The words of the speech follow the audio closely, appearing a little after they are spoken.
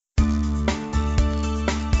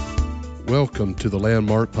Welcome to the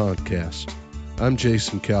Landmark Podcast. I'm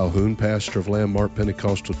Jason Calhoun, pastor of Landmark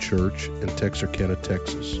Pentecostal Church in Texarkana,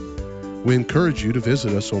 Texas. We encourage you to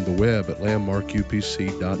visit us on the web at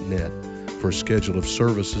landmarkupc.net for a schedule of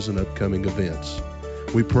services and upcoming events.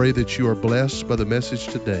 We pray that you are blessed by the message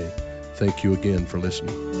today. Thank you again for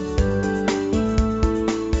listening.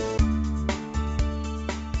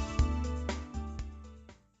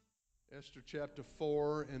 Esther chapter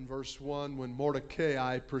 4 and verse 1, when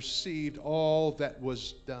Mordecai perceived all that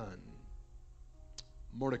was done,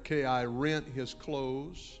 Mordecai rent his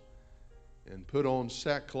clothes and put on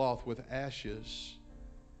sackcloth with ashes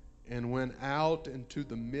and went out into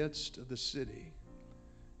the midst of the city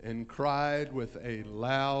and cried with a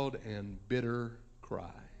loud and bitter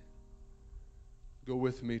cry. Go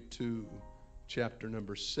with me to chapter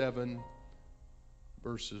number 7,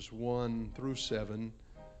 verses 1 through 7.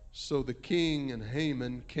 So the king and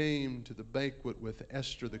Haman came to the banquet with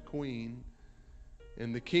Esther the queen,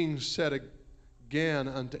 and the king said again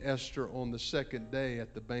unto Esther on the second day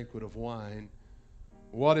at the banquet of wine,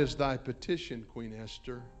 What is thy petition, Queen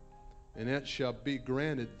Esther? And it shall be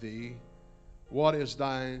granted thee. What is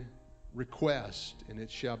thy request? And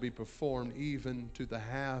it shall be performed even to the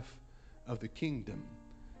half of the kingdom.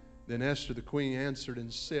 Then Esther the queen answered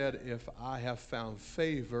and said, If I have found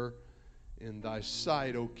favor in thy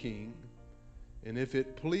sight, O king, and if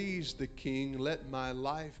it please the king, let my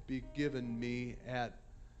life be given me at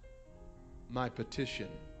my petition,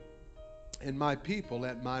 and my people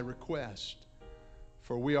at my request.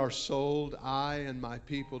 For we are sold, I and my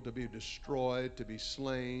people, to be destroyed, to be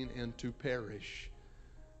slain, and to perish.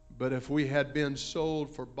 But if we had been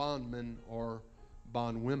sold for bondmen or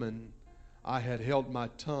bondwomen, I had held my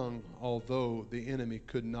tongue, although the enemy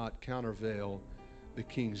could not countervail the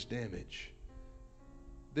king's damage.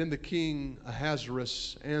 Then the king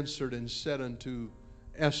Ahasuerus answered and said unto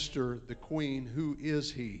Esther the queen, Who is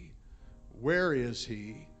he? Where is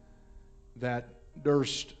he that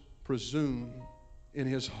durst presume in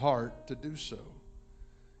his heart to do so?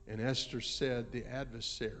 And Esther said, The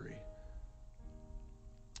adversary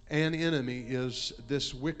and enemy is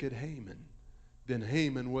this wicked Haman. Then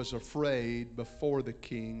Haman was afraid before the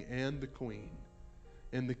king and the queen.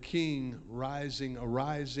 And the king,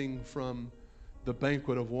 arising from the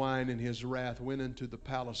banquet of wine in his wrath, went into the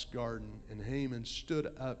palace garden, and Haman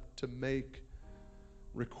stood up to make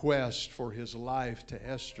request for his life to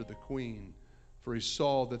Esther the queen, for he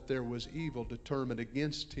saw that there was evil determined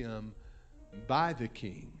against him by the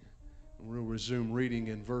king. And we'll resume reading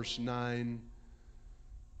in verse 9.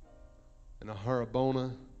 And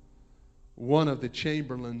Aharabona, one of the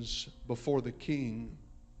chamberlains before the king,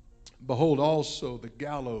 behold also the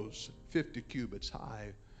gallows 50 cubits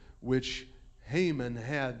high, which Haman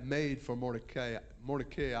had made for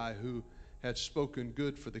Mordecai, who had spoken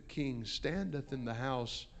good for the king, standeth in the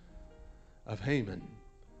house of Haman.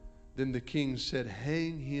 Then the king said,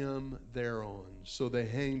 Hang him thereon. So they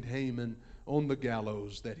hanged Haman on the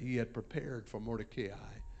gallows that he had prepared for Mordecai.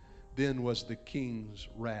 Then was the king's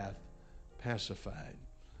wrath pacified.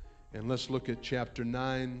 And let's look at chapter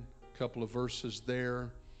 9, a couple of verses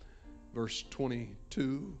there. Verse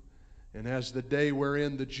 22. And as the day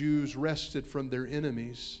wherein the Jews rested from their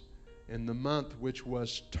enemies, and the month which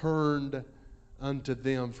was turned unto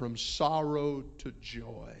them from sorrow to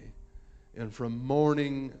joy, and from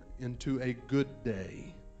mourning into a good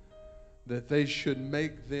day, that they should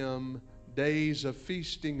make them days of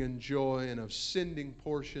feasting and joy, and of sending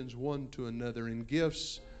portions one to another, and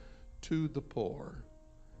gifts to the poor.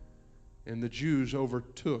 And the Jews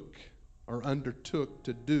undertook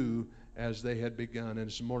to do as they had begun, and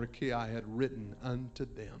as Mordecai had written unto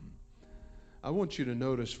them. I want you to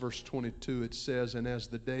notice verse 22. It says, And as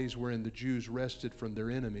the days wherein the Jews rested from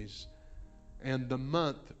their enemies, and the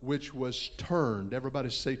month which was turned, everybody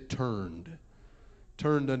say turned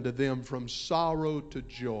unto them from sorrow to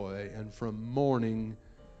joy, and from mourning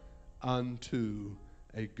unto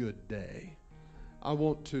a good day. I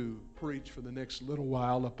want to preach for the next little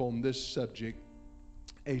while upon this subject,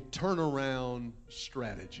 a turnaround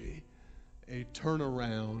strategy. A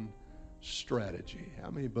turnaround strategy. How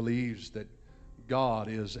many believes that God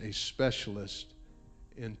is a specialist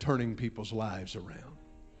in turning people's lives around?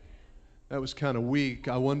 That was kind of weak.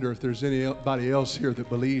 I wonder if there's anybody else here that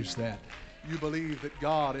believes that. You believe that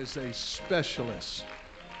God is a specialist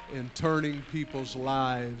in turning people's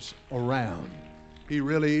lives around. He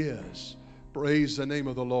really is. Praise the name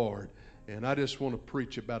of the Lord. And I just want to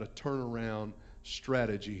preach about a turnaround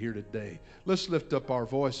strategy here today. Let's lift up our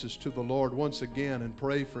voices to the Lord once again and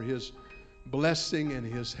pray for His blessing and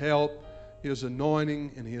His help, His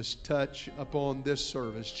anointing and His touch upon this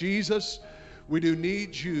service. Jesus, We do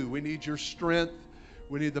need you. We need your strength.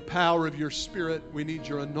 We need the power of your Spirit. We need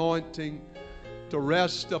your anointing to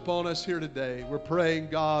rest upon us here today. We're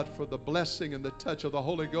praying, God, for the blessing and the touch of the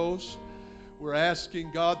Holy Ghost. We're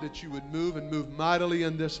asking, God, that you would move and move mightily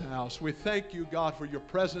in this house. We thank you, God, for your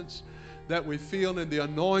presence that we feel in the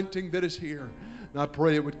anointing that is here. And I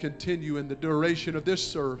pray it would continue in the duration of this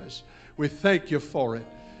service. We thank you for it.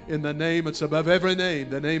 In the name, it's above every name,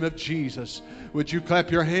 the name of Jesus. Would you clap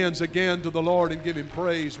your hands again to the Lord and give him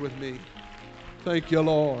praise with me? Thank you,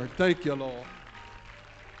 Lord. Thank you, Lord.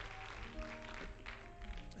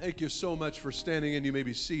 Thank you so much for standing, and you may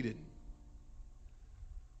be seated.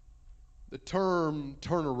 The term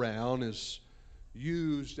turnaround is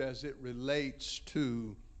used as it relates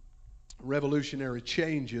to revolutionary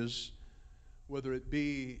changes, whether it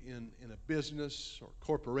be in a business or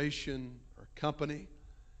corporation or company,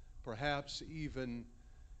 perhaps even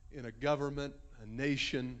in a government, a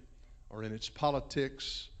nation, or in its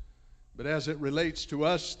politics. But as it relates to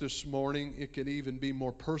us this morning, it could even be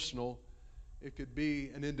more personal. It could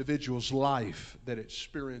be an individual's life that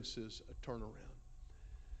experiences a turnaround.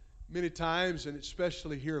 Many times, and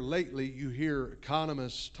especially here lately, you hear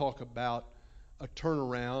economists talk about a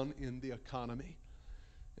turnaround in the economy.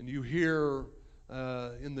 And you hear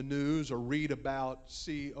in the news or read about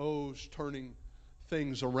CEOs turning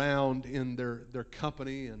things around in their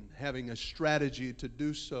company and having a strategy to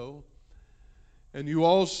do so. And you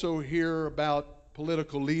also hear about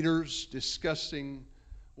political leaders discussing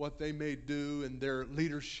what they may do in their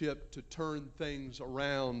leadership to turn things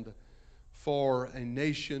around for a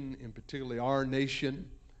nation, and particularly our nation.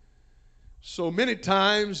 So many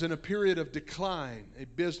times in a period of decline, a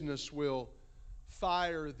business will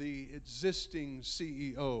fire the existing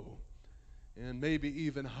CEO and maybe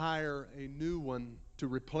even hire a new one to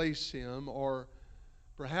replace him, or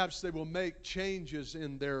perhaps they will make changes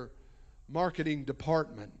in their marketing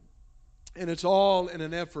department. And it's all in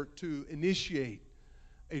an effort to initiate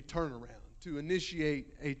a turnaround, to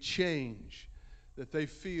initiate a change that they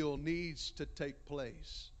feel needs to take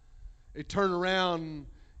place. A turnaround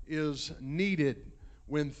is needed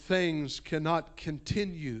when things cannot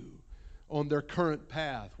continue on their current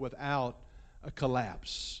path without a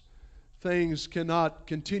collapse. Things cannot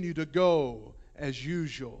continue to go as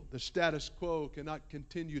usual. The status quo cannot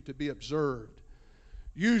continue to be observed.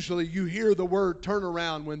 Usually you hear the word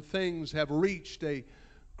turnaround when things have reached a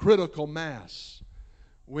critical mass,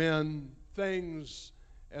 when things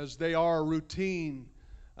as they are routine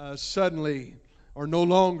suddenly are no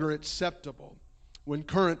longer acceptable, when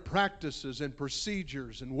current practices and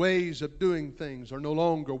procedures and ways of doing things are no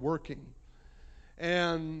longer working,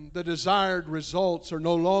 and the desired results are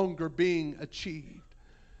no longer being achieved.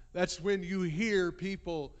 That's when you hear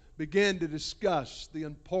people begin to discuss the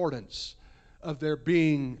importance of there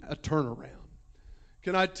being a turnaround.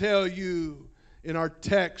 Can I tell you in our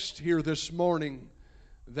text here this morning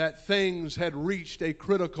that things had reached a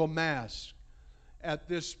critical mass at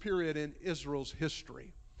this period in Israel's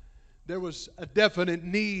history? There was a definite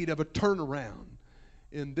need of a turnaround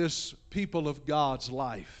in this people of God's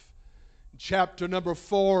life. In chapter number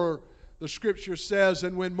 4, the scripture says,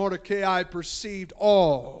 and when Mordecai perceived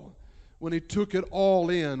all, when he took it all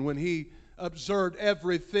in, when he observed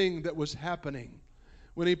everything that was happening,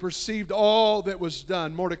 when he perceived all that was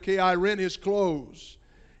done, Mordecai rent his clothes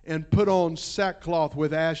and put on sackcloth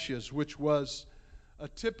with ashes, which was a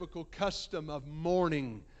typical custom of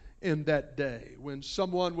mourning in that day. When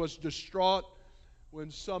someone was distraught, when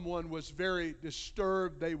someone was very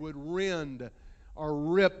disturbed, they would rend or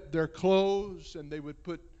rip their clothes, and they would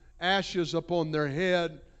put ashes upon their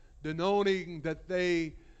head, denoting that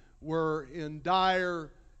they were in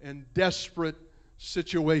dire and desperate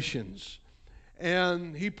situations.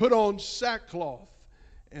 And he put on sackcloth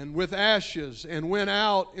and with ashes and went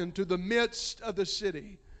out into the midst of the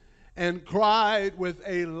city and cried with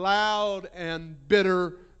a loud and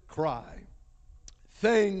bitter cry.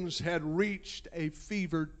 Things had reached a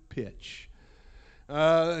fevered pitch.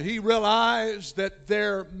 He realized that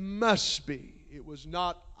there must be. It was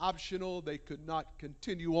not optional. They could not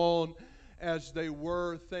continue on as they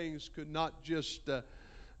were. Things could not just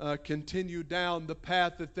continue down the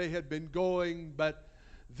path that they had been going, but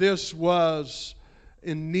this was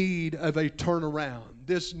in need of a turnaround.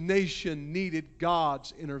 This nation needed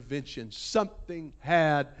God's intervention. Something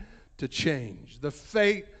had to change. The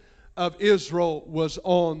fate of Israel was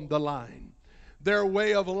on the line. Their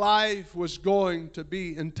way of life was going to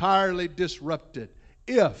be entirely disrupted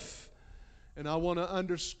if, and I want to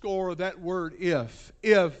underscore that word if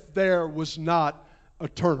there was not a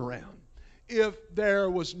turnaround, if there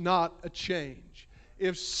was not a change,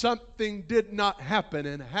 if something did not happen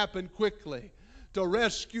and happen quickly, to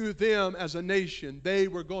rescue them as a nation, they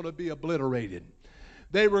were going to be obliterated.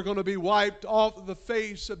 They were going to be wiped off the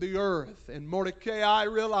face of the earth. And Mordecai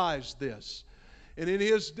realized this. And in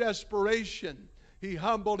his desperation, he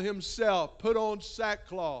humbled himself, put on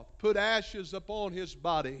sackcloth, put ashes upon his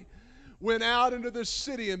body, went out into the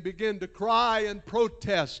city and began to cry and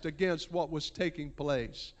protest against what was taking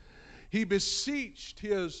place. He beseeched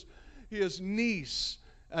his niece,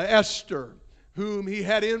 Esther, whom he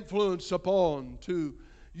had influence upon, to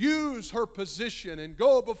use her position and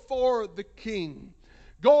go before the king,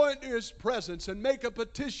 go into his presence and make a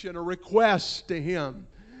petition, a request to him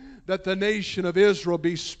that the nation of Israel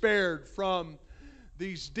be spared from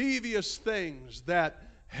these devious things that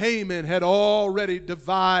Haman had already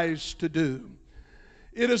devised to do.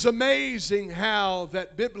 It is amazing how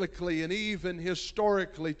that biblically and even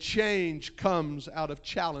historically change comes out of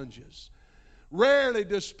challenges. Rarely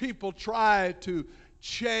does people try to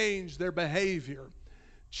change their behavior,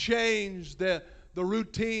 change the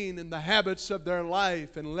routine and the habits of their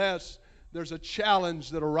life unless there's a challenge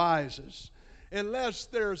that arises, unless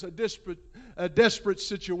there's a desperate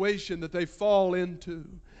situation that they fall into,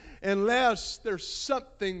 unless there's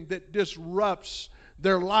something that disrupts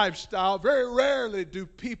their lifestyle. Very rarely do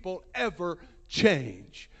people ever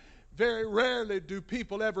change. Very rarely do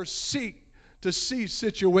people ever seek to see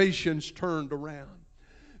situations turned around.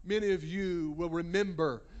 Many of you will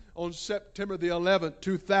remember on September the 11th,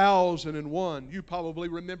 2001, you probably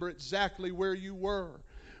remember exactly where you were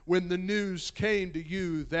when the news came to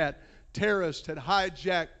you that terrorists had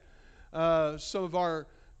hijacked some of our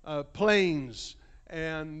planes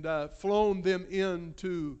and flown them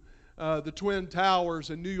into the Twin Towers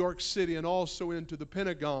in New York City and also into the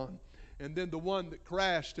Pentagon. And then the one that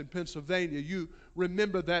crashed in Pennsylvania, you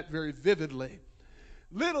remember that very vividly.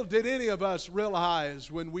 Little did any of us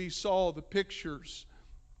realize when we saw the pictures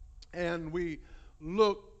and we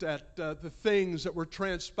looked at the things that were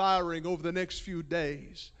transpiring over the next few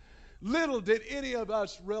days. Little did any of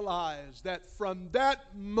us realize that from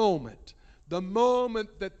that moment, the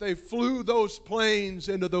moment that they flew those planes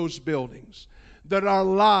into those buildings, that our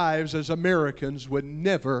lives as Americans would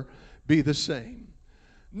never be the same.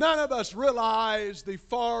 None of us realized the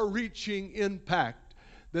far-reaching impact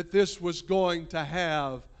that this was going to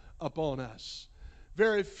have upon us.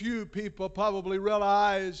 Very few people probably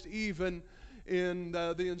realized, even in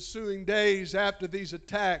the ensuing days after these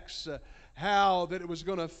attacks, how that it was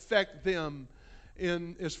going to affect them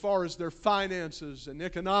in as far as their finances and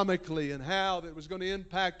economically, and how that it was going to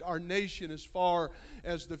impact our nation as far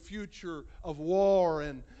as the future of war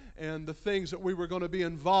and the things that we were going to be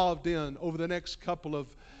involved in over the next couple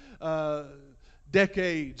of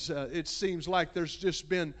decades. It seems like there's just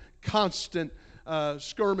been constant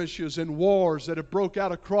skirmishes and wars that have broke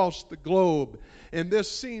out across the globe. And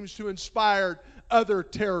this seems to inspire other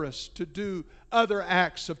terrorists to do other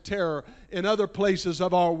acts of terror in other places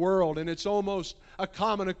of our world. And it's almost a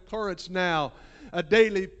common occurrence now, a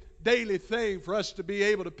daily thing for us to be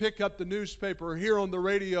able to pick up the newspaper or hear on the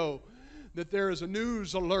radio that there is a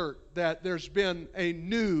news alert that there's been a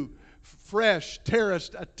new fresh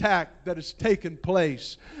terrorist attack that has taken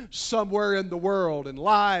place somewhere in the world, and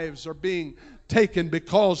lives are being taken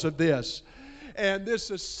because of this. And this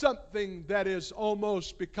is something that has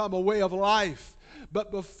almost become a way of life. But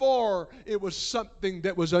before, it was something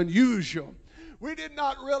that was unusual. We did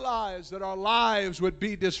not realize that our lives would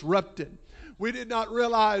be disrupted. We did not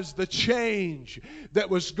realize the change that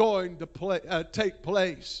was going to take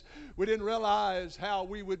place. We didn't realize how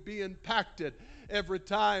we would be impacted every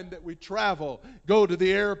time that we travel, go to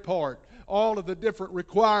the airport, all of the different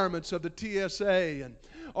requirements of the TSA and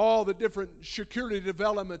all the different security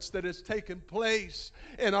developments that has taken place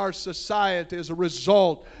in our society as a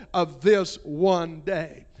result of this one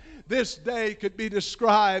day. This day could be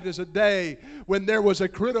described as a day when there was a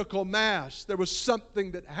critical mass. There was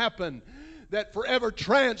something that happened that forever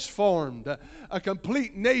transformed a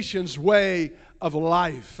complete nation's way of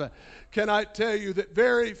life. Can I tell you that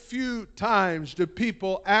very few times do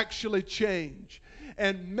people actually change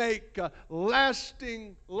and make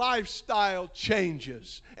lasting lifestyle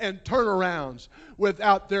changes and turnarounds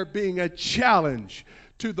without there being a challenge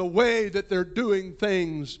to the way that they're doing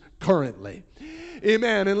things currently.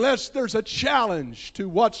 Amen. Unless there's a challenge to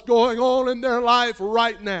what's going on in their life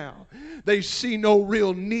right now, they see no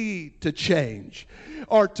real need to change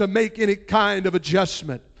or to make any kind of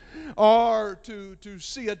adjustment or to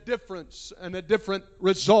see a difference and a different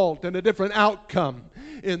result and a different outcome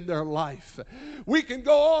in their life. We can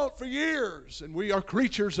go on for years, and we are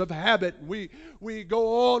creatures of habit. We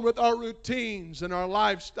go on with our routines and our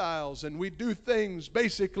lifestyles, and we do things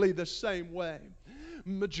basically the same way.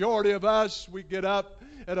 Majority of us, we get up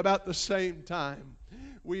at about the same time.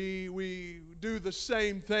 We do the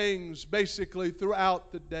same things basically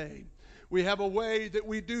throughout the day. We have a way that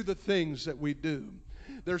we do the things that we do.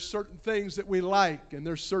 There's certain things that we like, and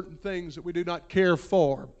there's certain things that we do not care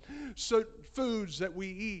for. Certain foods that we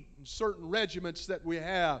eat, and certain regiments that we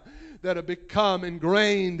have that have become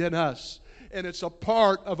ingrained in us. And it's a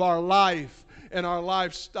part of our life and our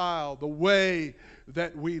lifestyle, the way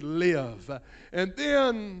that we live. And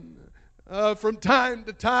then from time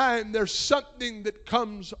to time, there's something that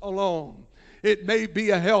comes along. It may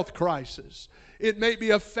be a health crisis. It may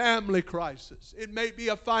be a family crisis. It may be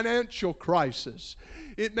a financial crisis.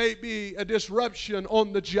 It may be a disruption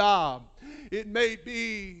on the job. It may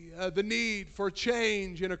be the need for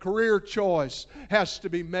change in a career choice has to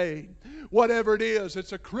be made. Whatever it is,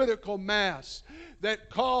 it's a critical mass that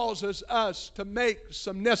causes us to make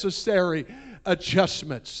some necessary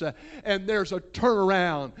adjustments. And there's a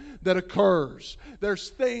turnaround that occurs. There's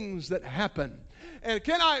things that happen. And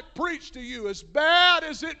can I preach to you, as bad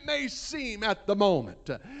as it may seem at the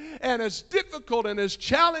moment, and as difficult and as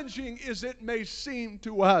challenging as it may seem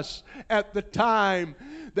to us at the time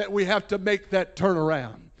that we have to make that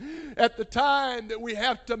turnaround, at the time that we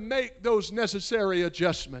have to make those necessary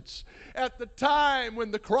adjustments, at the time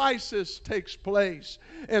when the crisis takes place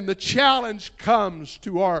and the challenge comes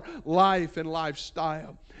to our life and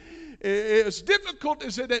lifestyle, as difficult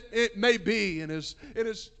as it may be, and as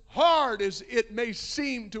hard as it may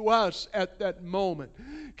seem to us at that moment,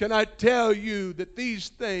 can I tell you that these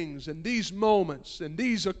things and these moments and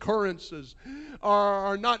these occurrences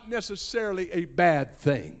are not necessarily a bad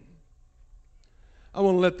thing. I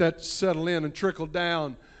want to let that settle in and trickle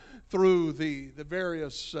down through the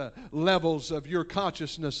various levels of your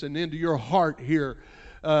consciousness and into your heart here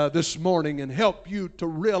this morning, and help you to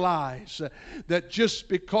realize that just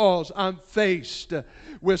because I'm faced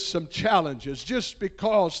with some challenges, just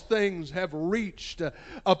because things have reached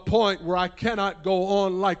a point where I cannot go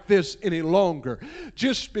on like this any longer,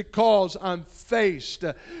 just because I'm faced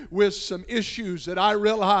with some issues that I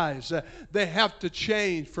realize they have to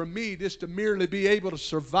change for me just to merely be able to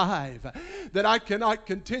survive, that I cannot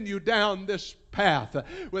continue down this path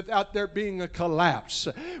without there being a collapse,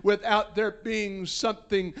 without there being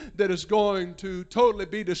something that is going to totally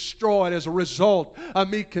be destroyed as a result of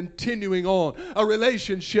me continuing on. A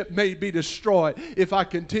relationship may be destroyed if I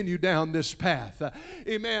continue down this path.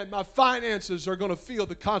 Amen. My finances are going to feel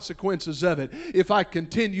the consequences of it if I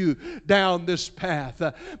continue down this path.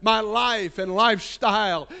 My life and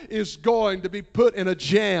lifestyle is going to be put in a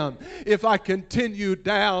jam if I continue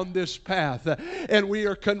down this path. And we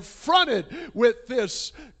are confronted with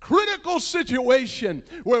this critical situation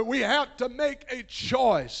where we have to make a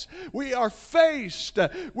choice. We are faced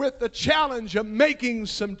with the challenge of making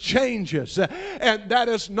some changes, and that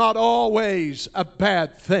is not always a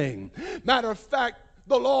bad thing. Matter of fact,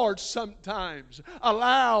 the Lord sometimes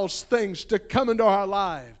allows things to come into our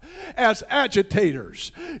life as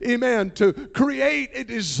agitators, amen, to create a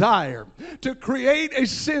desire, to create a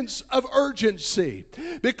sense of urgency,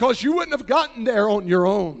 because you wouldn't have gotten there on your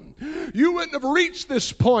own. You wouldn't have reached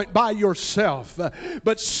this point by yourself,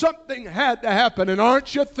 but something had to happen. And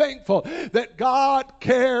aren't you thankful that God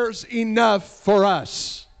cares enough for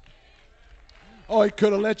us? Oh, he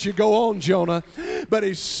could have let you go on, Jonah, but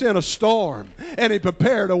he sent a storm and he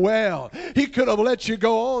prepared a well. He could have let you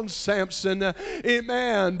go on, Samson,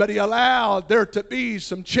 amen, but he allowed there to be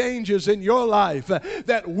some changes in your life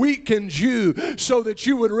that weakened you so that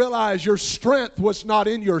you would realize your strength was not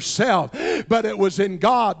in yourself, but it was in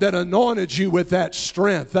God that anointed you with that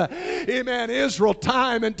strength. Amen. Israel,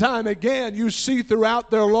 time and time again, you see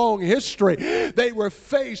throughout their long history, they were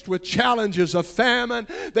faced with challenges of famine.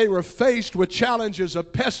 They were faced with challenges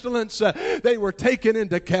of pestilence. They were taken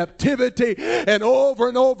into captivity, and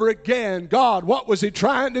over again, God, what was he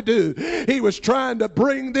trying to do? He was trying to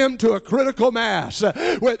bring them to a critical mass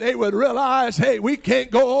where they would realize, hey, we can't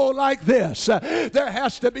go on like this. There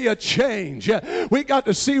has to be a change. We got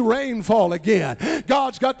to see rainfall again.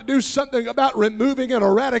 God's got to do something about removing and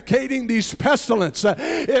eradicating these pestilence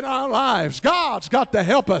in our lives. God's got to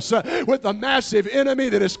help us with the massive enemy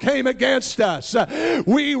that has came against us.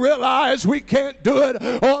 We realize we can't do it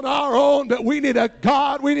on our own, but we need a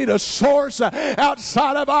God, we need a source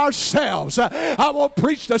outside of ourselves. I will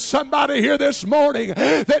preach to somebody here this morning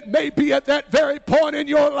that may be at that very point in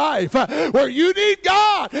your life where you need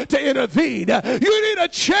God to intervene. You need a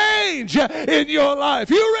change in your life.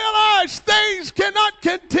 You realize things cannot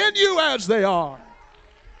continue as they are.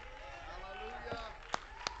 Hallelujah.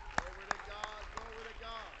 Glory to God. Glory to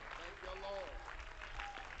God. Thank you,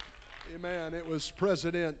 Lord. Amen. It was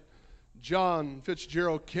President John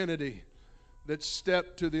Fitzgerald Kennedy that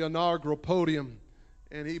stepped to the inaugural podium,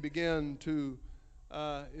 and he began to,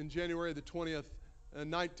 in January the 20th,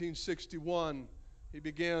 1961, he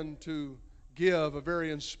began to give a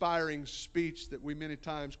very inspiring speech that we many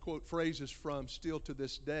times quote phrases from still to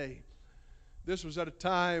this day. This was at a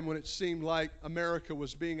time when it seemed like America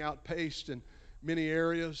was being outpaced in many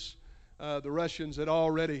areas. The Russians had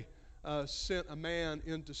already sent a man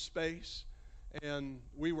into space, and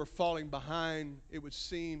we were falling behind, it would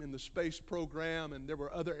seem, in the space program, and there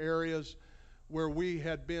were other areas where we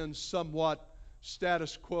had been somewhat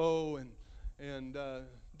status quo and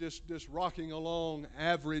just rocking along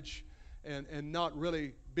average and not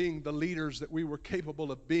really being the leaders that we were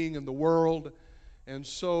capable of being in the world. And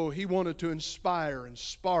so he wanted to inspire and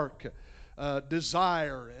spark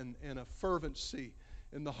desire and a fervency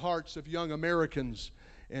in the hearts of young Americans.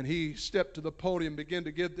 And he stepped to the podium, began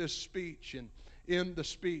to give this speech. And in the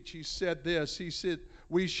speech he said this. He said,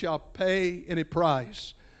 "We shall pay any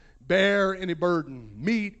price, bear any burden,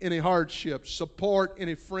 meet any hardship, support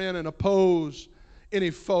any friend, and oppose any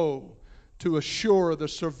foe to assure the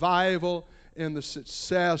survival and the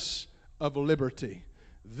success of liberty.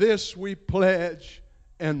 This we pledge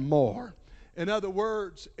and more." In other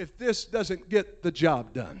words, if this doesn't get the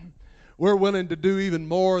job done, we're willing to do even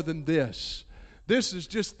more than this. This is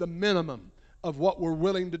just the minimum of what we're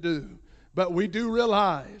willing to do. But we do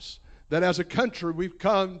realize that as a country we've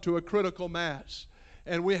come to a critical mass,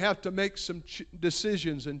 and we have to make some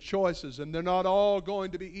decisions and choices, and they're not all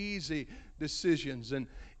going to be easy decisions and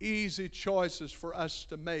easy choices for us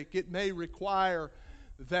to make. It may require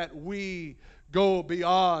that we go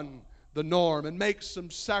beyond the norm and make some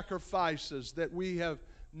sacrifices that we have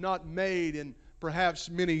not made in perhaps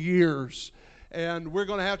many years. And we're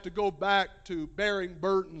going to have to go back to bearing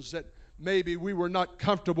burdens that maybe we were not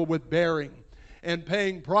comfortable with bearing, and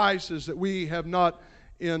paying prices that we have not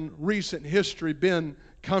in recent history been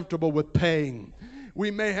comfortable with paying.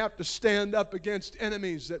 We may have to stand up against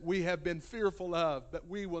enemies that we have been fearful of, but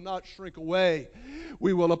we will not shrink away.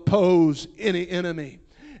 We will oppose any enemy,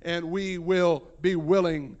 and we will be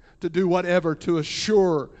willing to do whatever to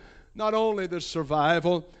assure not only the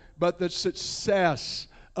survival, but the success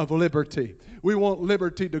of liberty. We want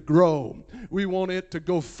liberty to grow. We want it to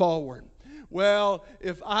go forward. Well,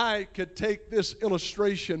 if I could take this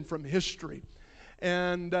illustration from history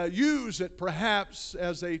and use it perhaps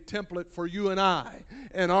as a template for you and I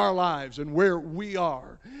and our lives and where we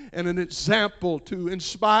are, and an example to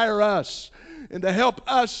inspire us and to help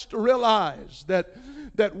us to realize that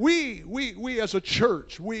we as a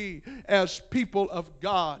church, we as people of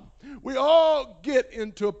God, we all get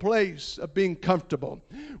into a place of being comfortable.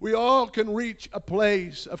 We all can reach a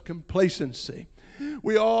place of complacency.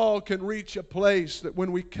 We all can reach a place that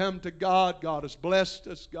when we come to God, God has blessed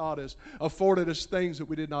us. God has afforded us things that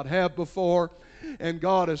we did not have before. And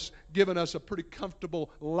God has given us a pretty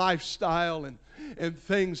comfortable lifestyle. And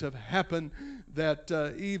things have happened that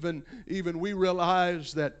even we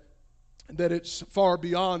realize that it's far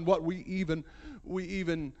beyond what we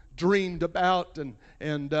even dreamed about and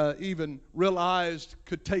even realized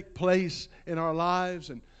could take place in our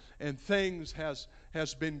lives. And things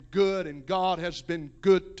has been good, and God has been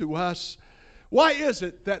good to us. Why is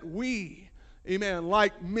it that we, amen,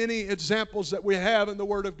 like many examples that we have in the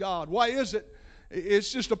Word of God, why is it? It's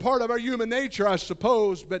just a part of our human nature, I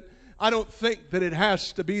suppose, but I don't think that it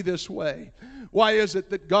has to be this way. Why is it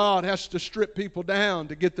that God has to strip people down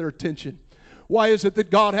to get their attention? Why is it that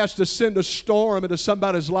God has to send a storm into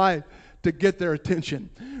somebody's life to get their attention?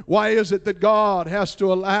 Why is it that God has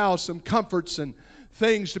to allow some comforts and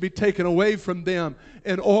things to be taken away from them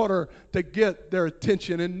in order to get their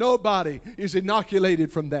attention? And nobody is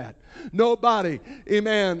inoculated from that. Nobody,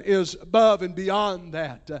 amen, is above and beyond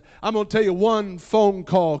that. I'm going to tell you, one phone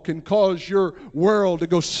call can cause your world to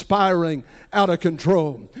go spiraling out of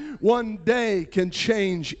control. One day can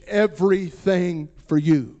change everything for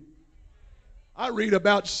you. I read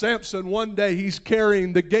about Samson. One day he's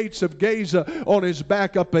carrying the gates of Gaza on his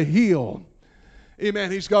back up a hill.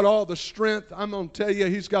 Amen. He's got all the strength. I'm going to tell you,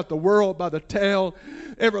 he's got the world by the tail.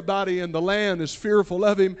 Everybody in the land is fearful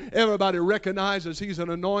of him. Everybody recognizes he's an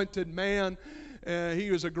anointed man. He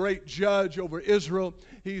was a great judge over Israel.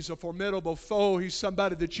 He's a formidable foe. He's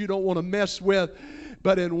somebody that you don't want to mess with.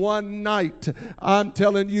 But in one night, I'm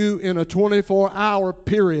telling you, in a 24-hour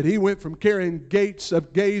period, he went from carrying gates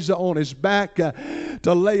of Gaza on his back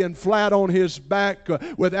to laying flat on his back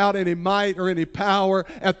without any might or any power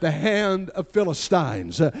at the hand of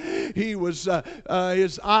Philistines. He was,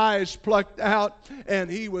 his eyes plucked out, and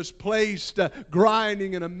he was placed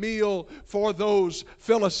grinding in a meal for those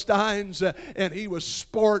Philistines. And and he was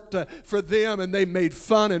sport for them, and they made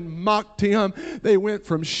fun and mocked him. They went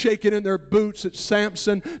from shaking in their boots at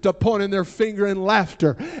Samson to pointing their finger in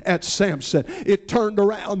laughter at Samson. It turned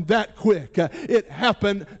around that quick. It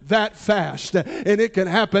happened that fast. And it can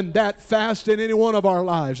happen that fast in any one of our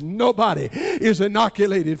lives. Nobody is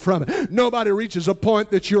inoculated from it. Nobody reaches a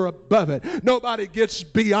point that you're above it. Nobody gets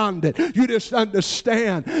beyond it. You just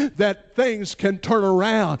understand that things can turn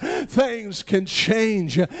around. Things can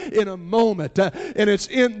change in a moment. And it's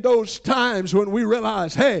in those times when we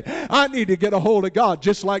realize, hey, I need to get a hold of God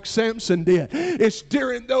just like Samson did. It's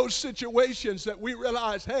during those situations that we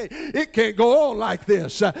realize, hey, it can't go on like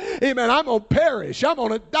this. Amen. I'm going to perish. I'm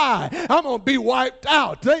going to die. I'm going to be wiped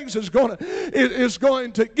out. Things is going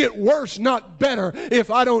to get worse, not better,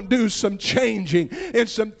 if I don't do some changing. And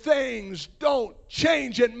some things don't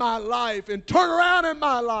change in my life and turn around in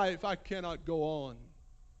my life. I cannot go on.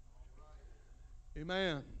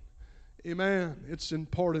 Amen. Amen. It's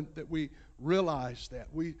important that we realize that.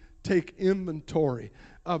 We take inventory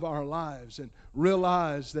of our lives and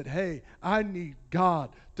realize that, hey, I need God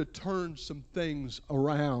to turn some things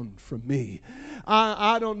around for me.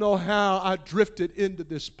 I don't know how I drifted into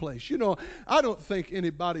this place. You know, I don't think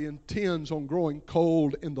anybody intends on growing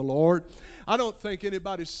cold in the Lord. I don't think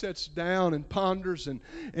anybody sits down and ponders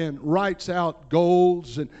and writes out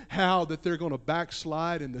goals and how that they're going to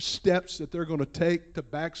backslide and the steps that they're going to take to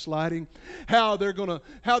backsliding, how they're going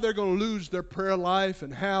to lose their prayer life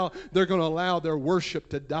and how they're going to allow their worship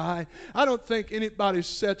to die. I don't think anybody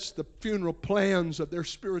sets the funeral plans of their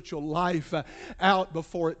spiritual life out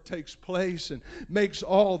before it takes place and makes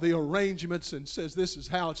all the arrangements and says this is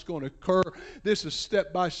how it's going to occur. This is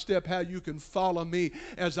step by step how you can follow me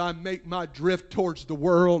as I make my drift towards the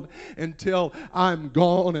world until I'm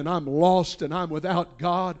gone and I'm lost and I'm without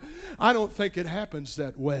God. I don't think it happens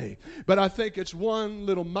that way. But I think it's one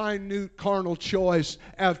little minute carnal choice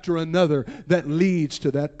after another that leads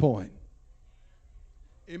to that point.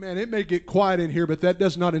 Amen. It may get quiet in here, but that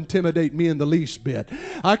does not intimidate me in the least bit.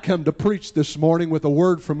 I come to preach this morning with a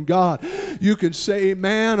word from God. You can say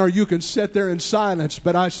amen, or you can sit there in silence,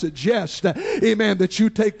 but I suggest, amen, that you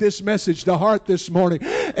take this message to heart this morning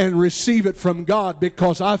and receive it from God,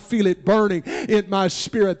 because I feel it burning in my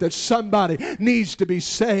spirit that somebody needs to be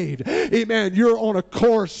saved. Amen. You're on a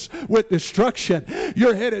course with destruction.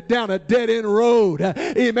 You're headed down a dead-end road.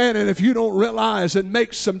 Amen. And if you don't realize and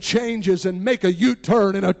make some changes and make a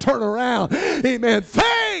U-turn and a turnaround, amen,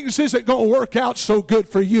 things isn't going to work out so good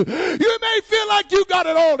for you. You may feel like you got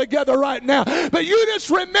it all together right now, but you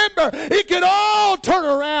just remember it can all turn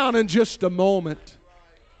around in just a moment.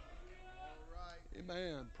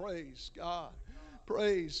 Amen. Praise God.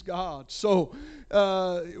 Praise God. So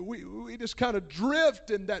we just kind of drift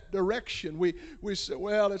in that direction. We say,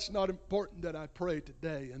 well, it's not important that I pray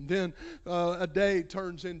today. And then a day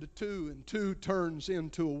turns into two, and two turns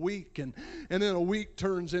into a week, and then a week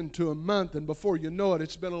turns into a month. And before you know it,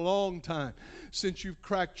 it's been a long time since you've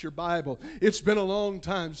cracked your Bible. It's been a long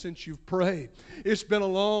time since you've prayed. It's been a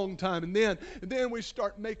long time. And then we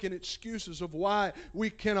start making excuses of why we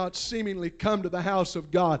cannot seemingly come to the house of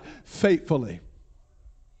God faithfully.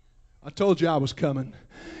 I told you I was coming.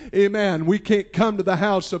 Amen. We can't come to the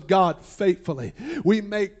house of God faithfully. We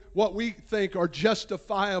make what we think are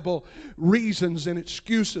justifiable reasons and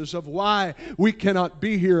excuses of why we cannot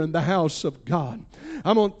be here in the house of God.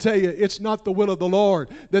 I'm going to tell you, it's not the will of the Lord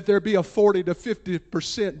that there be a 40 to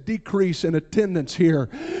 50% decrease in attendance here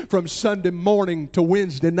from Sunday morning to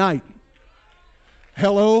Wednesday night.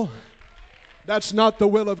 Hello? That's not the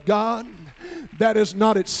will of God. That is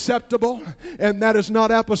not acceptable, and that is not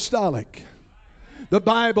apostolic. The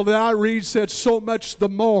Bible that I read said, so much the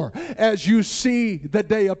more as you see the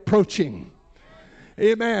day approaching.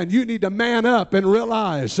 Amen. You need to man up and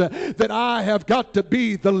realize that I have got to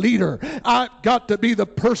be the leader. I've got to be the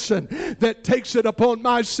person that takes it upon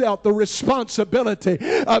myself, the responsibility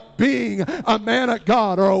of being a man of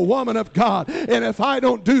God or a woman of God. And if I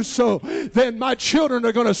don't do so, then my children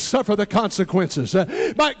are going to suffer the consequences.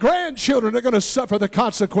 My grandchildren are going to suffer the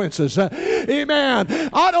consequences. Amen.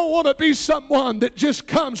 I don't want to be someone that just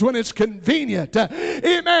comes when it's convenient.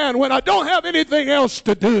 Amen. When I don't have anything else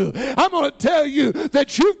to do. I'm going to tell you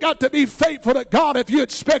that you've got to be faithful to God if you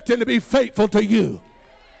expect Him to be faithful to you.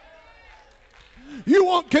 You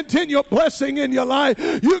want continual blessing in your life,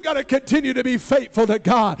 you got to continue to be faithful to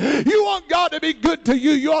God. You want God to be good to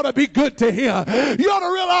you, you ought to be good to Him. You ought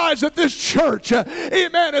to realize that this church,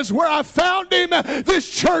 amen, is where I found Him. This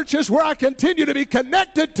church is where I continue to be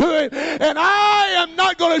connected to Him. And I am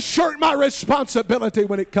not going to shirk my responsibility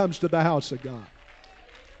when it comes to the house of God.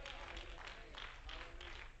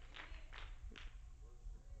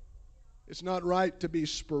 It's not right to be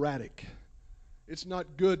sporadic. It's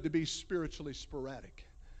not good to be spiritually sporadic.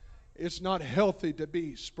 It's not healthy to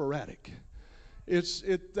be sporadic. It's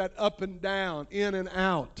that up and down, in and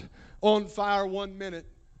out, on fire 1 minute,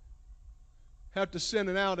 have to send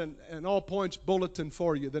it out and all points bulletin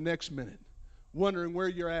for you the next minute, wondering where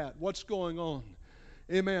you're at, what's going on.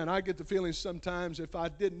 Amen. I get the feeling sometimes if I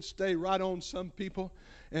didn't stay right on some people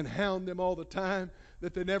and hound them all the time,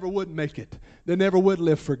 that they never would make it. They never would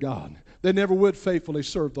live for God. They never would faithfully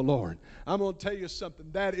serve the Lord. I'm going to tell you something.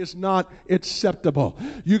 That is not acceptable.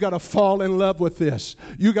 You got to fall in love with this.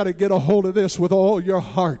 You got to get a hold of this with all your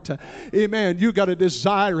heart. Amen. You got to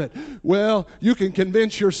desire it. Well, you can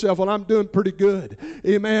convince yourself, well, I'm doing pretty good.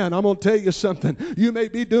 Amen. I'm going to tell you something. You may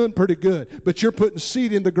be doing pretty good, but you're putting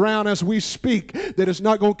seed in the ground as we speak that is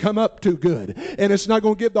not going to come up too good. And it's not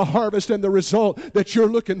going to give the harvest and the result that you're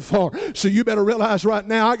looking for. So you better realize right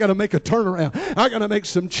now, I got to make a turnaround. I got to make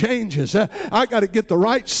some changes. I got to get the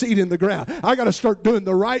right seed in the ground. I got to start doing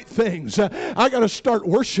the right things. I got to start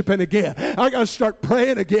worshiping again. I got to start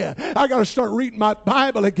praying again. I got to start reading my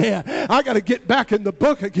Bible again. I got to get back in the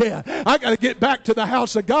book again. I got to get back to the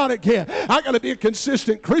house of God again. I got to be a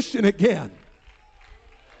consistent Christian again.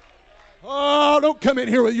 Oh, don't come in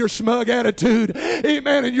here with your smug attitude,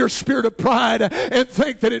 amen, and your spirit of pride and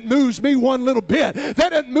think that it moves me one little bit.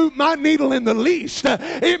 That doesn't move my needle in the least.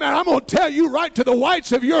 Amen. I'm going to tell you right to the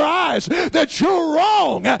whites of your eyes that you're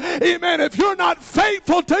wrong. Amen. If you're not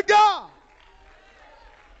faithful to God.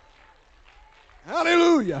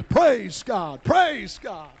 Hallelujah. Praise God. Praise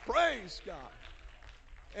God. Praise God.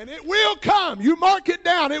 And it will come. You mark it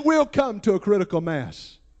down. It will come to a critical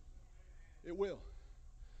mass. It will.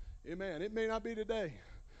 Amen. It may not be today.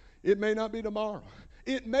 It may not be tomorrow.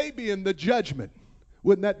 It may be in the judgment.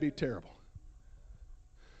 Wouldn't that be terrible?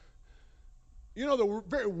 You know, the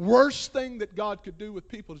very worst thing that God could do with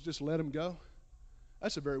people is just let them go.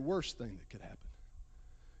 That's the very worst thing that could happen.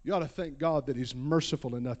 You ought to thank God that He's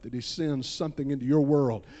merciful enough that He sends something into your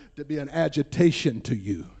world to be an agitation to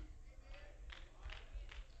you,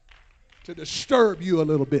 to disturb you a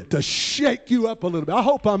little bit, to shake you up a little bit. I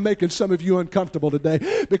hope I'm making some of you uncomfortable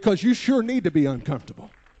today, because you sure need to be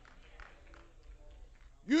uncomfortable.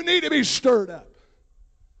 You need to be stirred up.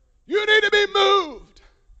 You need to be moved.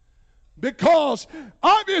 Because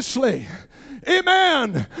obviously,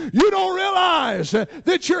 amen, you don't realize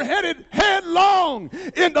that you're headed headlong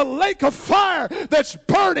in the lake of fire that's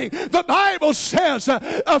burning. The Bible says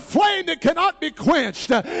a flame that cannot be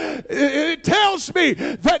quenched. It tells me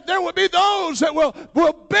that there will be those that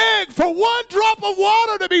will beg for one drop of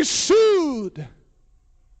water to be soothed.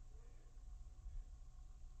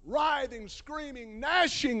 Writhing, screaming,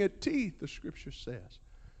 gnashing at teeth, the Scripture says.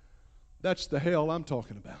 That's the hell I'm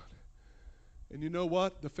talking about. And you know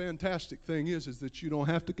what? The fantastic thing is that you don't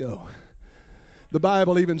have to go. The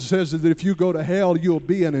Bible even says that if you go to hell, you'll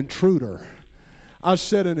be an intruder. I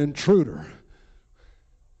said an intruder.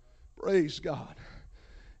 Praise God.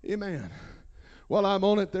 Amen. While I'm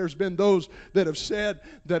on it, there's been those that have said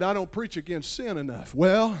that I don't preach against sin enough.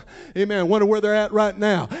 Well, amen, wonder where they're at right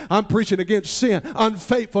now. I'm preaching against sin.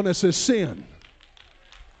 Unfaithfulness is sin.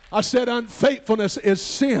 I said unfaithfulness is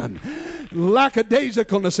sin.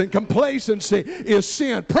 Lackadaisicalness and complacency is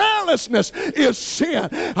sin. Prayerlessness is sin.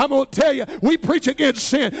 I'm going to tell you, we preach against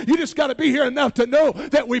sin. You just got to be here enough to know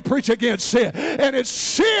that we preach against sin. And it's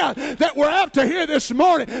sin that we're after here this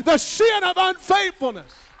morning. The sin of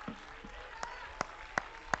unfaithfulness.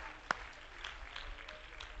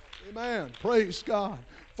 Amen. Praise God.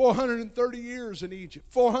 430 years in Egypt.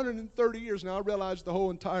 430 years. Now I realize the whole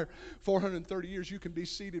entire 430 years you can be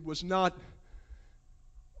seated was not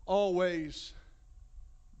always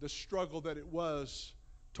the struggle that it was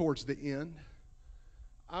towards the end.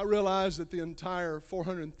 I realize that the entire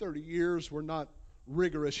 430 years were not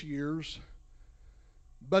rigorous years.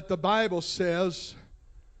 But the Bible says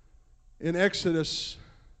in Exodus,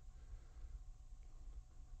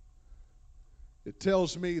 it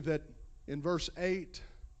tells me that in verse 8,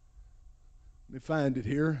 let me find it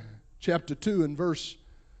here, chapter 1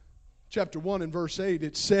 and verse 8,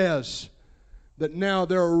 it says that now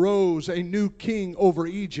there arose a new king over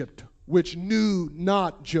Egypt, which knew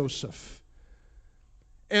not Joseph.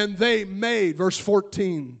 And they made, verse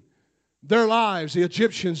 14, their lives, the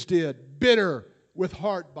Egyptians did, bitter with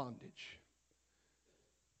hard bondage,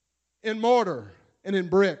 in mortar and in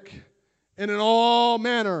brick, and in all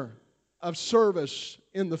manner of service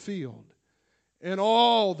in the field. In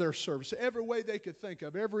all their service, every way they could think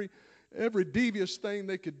of, every devious thing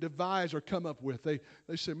they could devise or come up with, they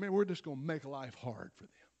said, man, we're just going to make life hard for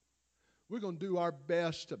them. We're going to do our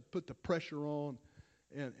best to put the pressure on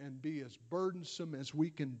and be as burdensome as we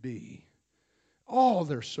can be. All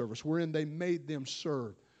their service wherein they made them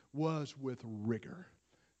serve was with rigor.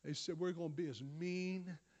 They said, we're going to be as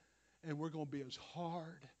mean, and we're going to be as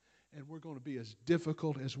hard, and we're going to be as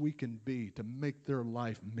difficult as we can be to make their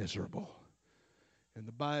life miserable. And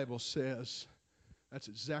the Bible says that's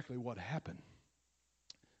exactly what happened.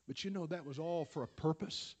 But you know, that was all for a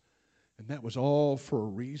purpose, and that was all for a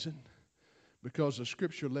reason, because the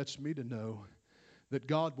Scripture lets me to know that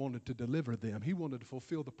God wanted to deliver them. He wanted to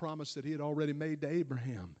fulfill the promise that He had already made to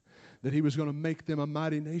Abraham, that He was going to make them a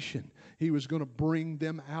mighty nation. He was going to bring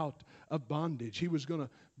them out of bondage. He was going to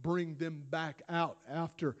bring them back out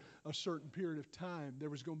after a certain period of time. There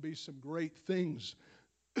was going to be some great things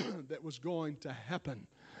that was going to happen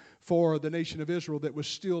for the nation of Israel that was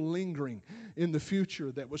still lingering in the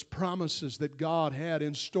future, that was promises that God had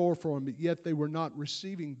in store for them, but yet they were not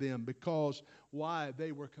receiving them because why?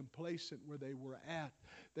 They were complacent where they were at.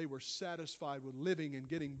 They were satisfied with living and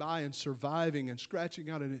getting by and surviving and scratching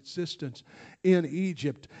out an existence in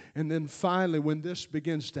Egypt. And then finally, when this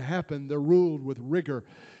begins to happen, they're ruled with rigor.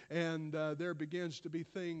 And there begins to be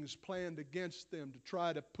things planned against them to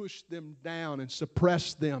try to push them down and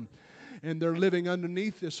suppress them. And they're living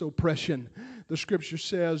underneath this oppression. The Scripture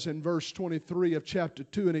says in verse 23 of chapter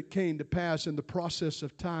 2, and it came to pass in the process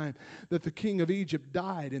of time that the king of Egypt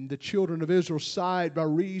died, and the children of Israel sighed by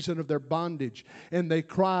reason of their bondage. And they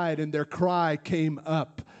cried, and their cry came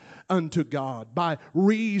up unto God by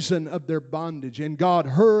reason of their bondage. And God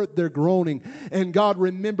heard their groaning, and God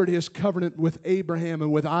remembered His covenant with Abraham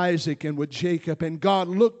and with Isaac and with Jacob. And God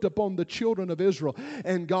looked upon the children of Israel,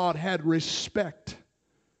 and God had respect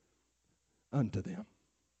unto them.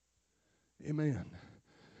 Amen.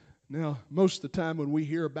 Now, most of the time when we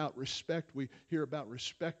hear about respect, we hear about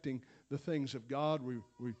respecting the things of God.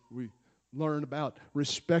 We learn about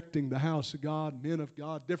respecting the house of God, men of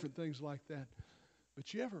God, different things like that.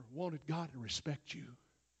 But you ever wanted God to respect you?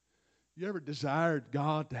 You ever desired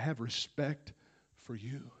God to have respect for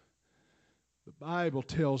you? The Bible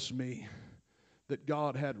tells me that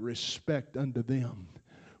God had respect unto them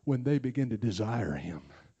when they began to desire Him.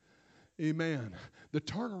 Amen. The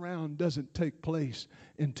turnaround doesn't take place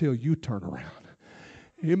until you turn around.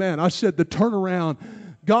 Amen. I said the turnaround,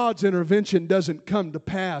 God's intervention doesn't come to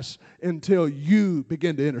pass until you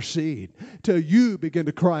begin to intercede, till you begin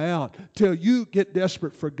to cry out, till you get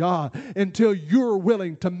desperate for God, until you're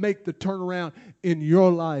willing to make the turnaround in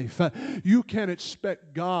your life. You can't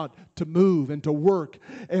expect God to move and to work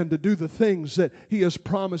and to do the things that He has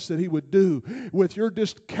promised that He would do with your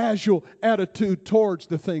just casual attitude towards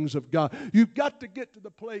the things of God. You've got to get to the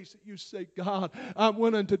place that you say, God, I'm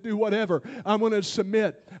willing to do whatever. I'm willing to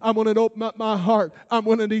submit. I'm willing to open up my heart. I'm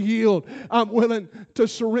willing to yield. I'm willing to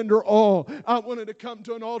surrender all. I'm willing to come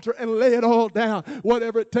to an altar and lay it all down,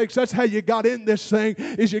 whatever it takes. That's how you got in this thing,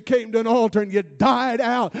 is you came to an altar and you died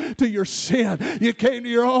out to your sin. You came to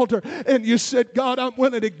your altar and you said, God, I'm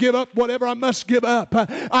willing to give up whatever I must give up.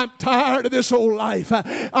 I'm tired of this old life.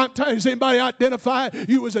 I'm tired. Does anybody identify?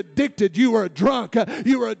 You was addicted. You were a drunk.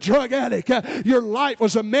 You were a drug addict. Your life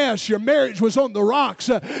was a mess. Your marriage was on the rocks.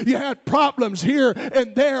 You had problems here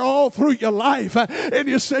and there all through your life. And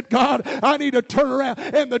you said, God, I need to turn around.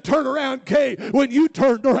 And the turnaround came when you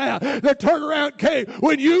turned around. The turnaround came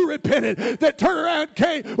when you repented. The turnaround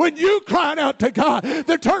came when you cried out to God.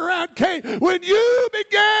 The turnaround came when you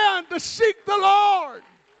began to seek the Lord.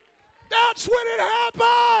 That's when it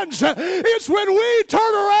happens. It's when we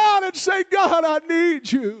turn around and say, God, I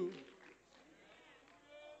need you.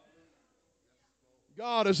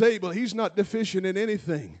 God is able. He's not deficient in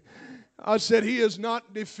anything. I said He is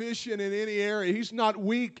not deficient in any area. He's not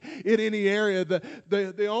weak in any area.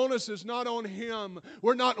 The onus is not on Him.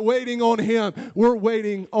 We're not waiting on Him. We're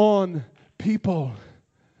waiting on people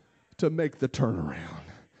to make the turnaround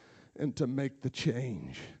and to make the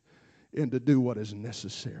change and to do what is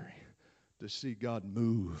necessary to see God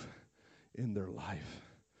move in their life.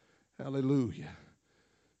 Hallelujah.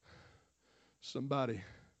 Somebody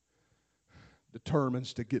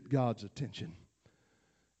determines to get God's attention.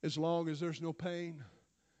 As long as there's no pain,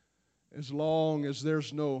 as long as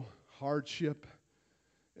there's no hardship,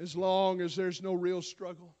 as long as there's no real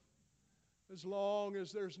struggle, as long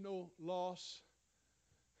as there's no loss.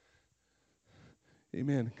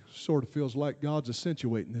 Amen. Sort of feels like God's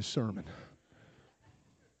accentuating this sermon.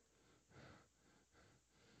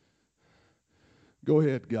 Go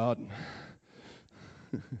ahead, God.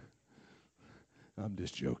 I'm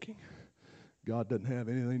just joking. God doesn't have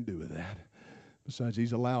anything to do with that. Besides,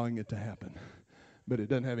 He's allowing it to happen. But it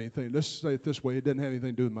doesn't have anything, let's say it this way, it doesn't have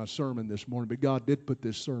anything to do with my sermon this morning, but God did put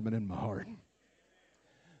this sermon in my heart.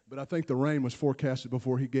 But I think the rain was forecasted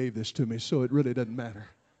before He gave this to me, so it really doesn't matter.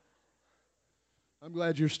 I'm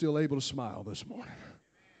glad you're still able to smile this morning.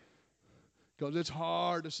 Because it's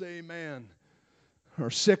hard to say amen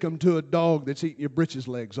or sick 'em to a dog that's eating your britches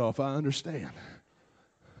legs off. I understand.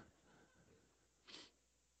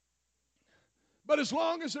 But as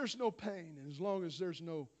long as there's no pain, and as long as there's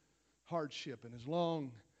no hardship, and as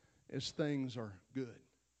long as things are good,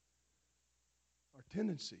 our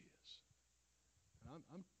tendency is, and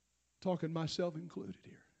I'm talking myself included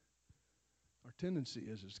here, our tendency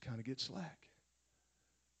is to kind of get slack.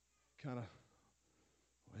 Kind of,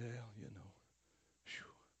 well, you know,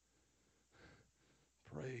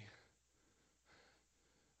 pray.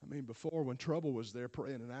 I mean, before when trouble was there,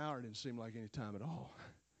 praying an hour didn't seem like any time at all.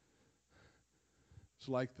 It's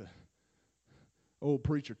like the old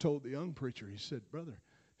preacher told the young preacher, he said, brother,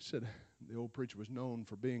 he said, the old preacher was known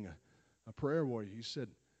for being a prayer warrior. He said,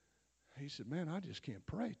 man, I just can't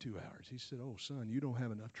pray 2 hours. He said, oh, son, you don't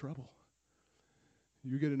have enough trouble.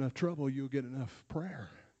 You get enough trouble, you'll get enough prayer.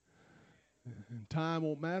 And time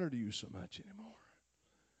won't matter to you so much anymore.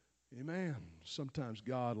 Amen. Sometimes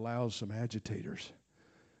God allows some agitators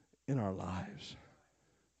in our lives.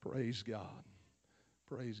 Praise God.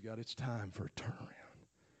 Praise God. It's time for a turnaround.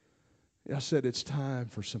 I said it's time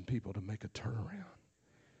for some people to make a turnaround.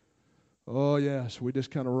 Oh, yes, we just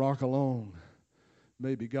kind of rock along.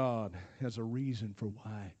 Maybe God has a reason for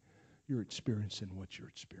why you're experiencing what you're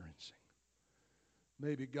experiencing.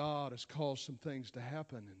 Maybe God has caused some things to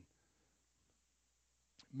happen, and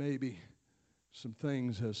maybe some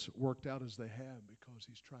things has worked out as they have because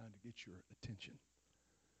He's trying to get your attention.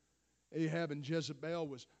 Ahab and Jezebel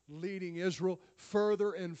was leading Israel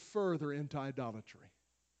further and further into idolatry,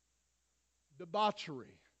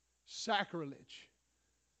 debauchery, sacrilege.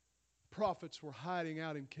 Prophets were hiding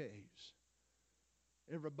out in caves.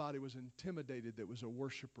 Everybody was intimidated that was a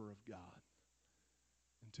worshiper of God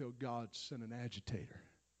until God sent an agitator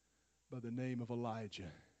by the name of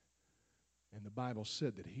Elijah. And the Bible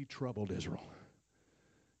said that he troubled Israel.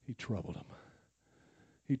 He troubled them.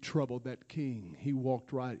 He troubled that king. He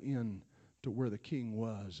walked right in to where the king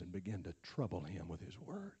was and began to trouble him with his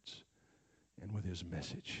words and with his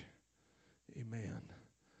message. Amen.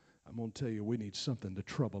 I'm going to tell you, we need something to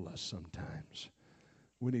trouble us sometimes.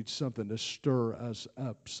 We need something to stir us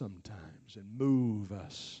up sometimes and move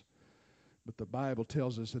us. But the Bible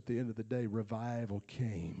tells us at the end of the day, revival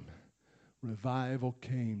came. Revival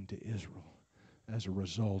came to Israel as a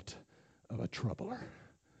result of a troubler,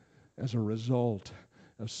 as a result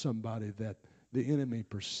of somebody that the enemy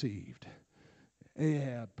perceived,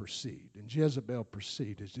 Ahab perceived, and Jezebel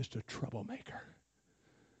perceived as just a troublemaker.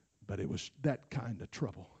 But it was that kind of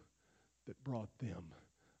trouble that brought them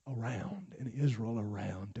around and Israel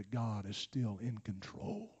around to God is still in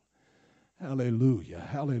control. Hallelujah,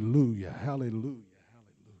 hallelujah, hallelujah,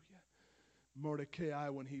 hallelujah. Mordecai,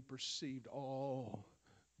 when he perceived all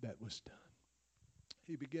that was done,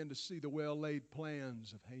 he began to see the well-laid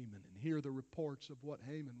plans of Haman and hear the reports of what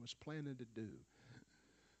Haman was planning to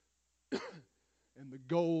do. And the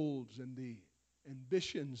goals and the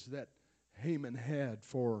ambitions that Haman had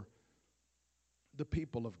for the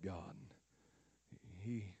people of God.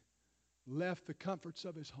 He left the comforts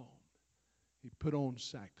of his home. He put on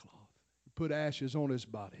sackcloth. He put ashes on his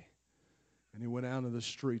body. And he went out into the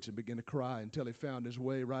streets and began to cry until he found his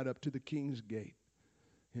way right up to the king's gate.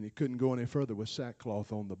 And he couldn't go any further with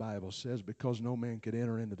sackcloth on, the Bible says, because no man could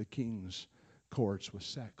enter into the king's courts with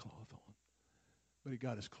sackcloth on. But he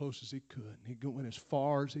got as close as he could. And he went as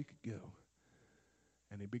far as he could go.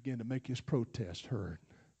 And he began to make his protest heard.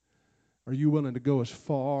 Are you willing to go as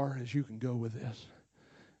far as you can go with this?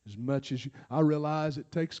 As much as you, I realize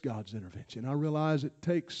it takes God's intervention. I realize it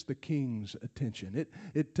takes the king's attention.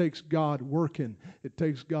 It takes God working. It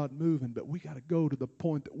takes God moving. But we got to go to the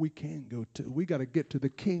point that we can go to. We got to get to the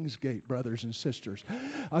king's gate, brothers and sisters.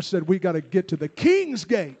 I said we got to get to the king's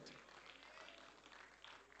gate.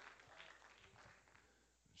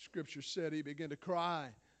 Scripture said he began to cry.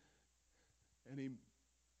 And he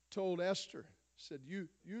told Esther, said, you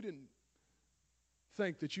didn't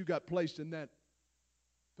think that you got placed in that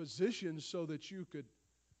position so that you could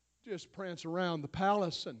just prance around the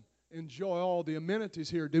palace and enjoy all the amenities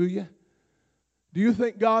here, do you? Do you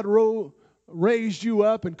think God raised you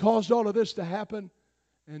up and caused all of this to happen,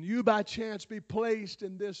 and you by chance be placed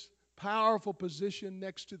in this powerful position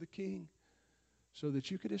next to the king so that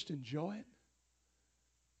you could just enjoy it?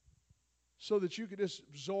 So that you could just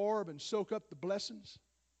absorb and soak up the blessings?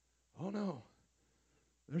 Oh no.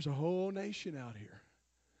 There's a whole nation out here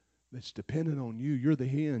that's dependent on you. You're the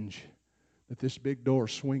hinge that this big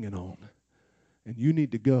door's swinging on. And you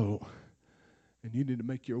need to go, and you need to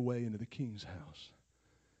make your way into the king's house.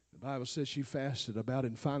 The Bible says she fasted about it,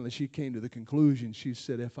 and finally she came to the conclusion. She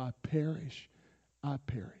said, if I perish, I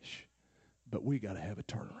perish. But we got to have a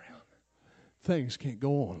turnaround. Things can't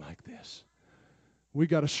go on like this. We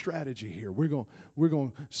got a strategy here. We're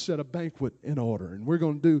going to set a banquet in order, and we're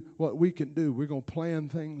going to do what we can do. We're going to plan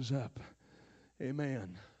things up.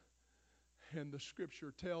 Amen. And the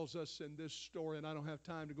Scripture tells us in this story, and I don't have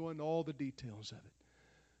time to go into all the details of it,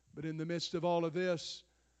 but in the midst of all of this,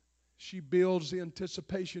 she builds the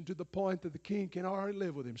anticipation to the point that the king can already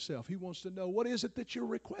live with himself. He wants to know, what is it that you're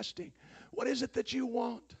requesting? What is it that you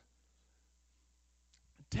want?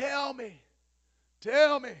 Tell me.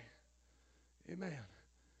 Tell me. Amen.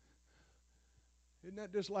 Isn't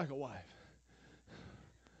that just like a wife?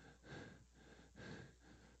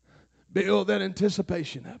 Build that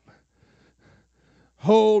anticipation up.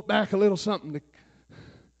 Hold back a little something to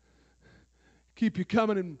keep you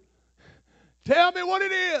coming and tell me what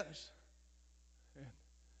it is. And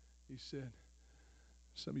he said,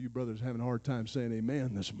 some of you brothers are having a hard time saying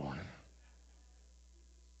amen this morning.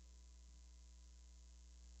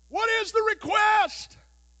 What is the request?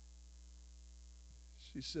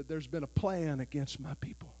 She said, there's been a plan against my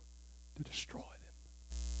people to destroy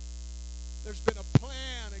them. There's been a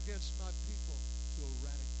plan against my people to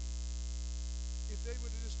eradicate them. If they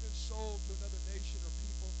would have just been sold to another nation or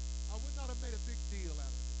people, I would not have made a big deal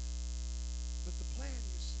out of it. But the plan,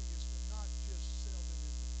 you see, is to not just sell them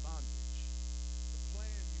into bondage. The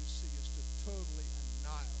plan, you see, is to totally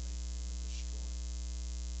annihilate them and destroy them.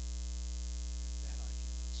 And that I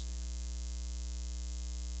cannot stand.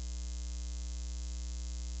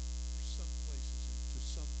 There's some places and to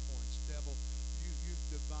some points, devil, you've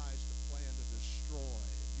devised a plan to destroy.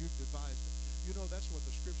 You've devised it. You know, that's what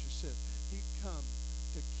the Scripture said. He come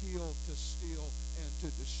to kill, to steal, and to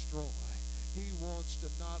destroy. He wants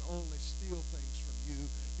to not only steal things from you,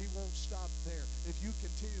 he won't stop there. If you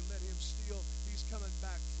continue to let him steal, he's coming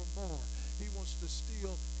back for more. He wants to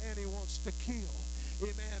steal and he wants to kill.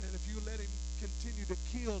 Amen. And if you let him continue to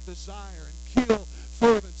kill desire and kill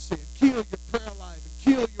fervency and kill your prayer life and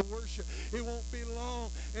kill your worship, it won't be long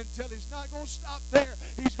until he's not going to stop there.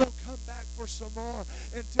 He's going to come back for some more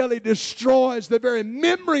until he destroys the very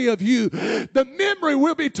memory of you. The memory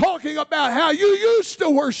we'll be talking about how you used to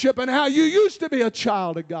worship and how you used to be a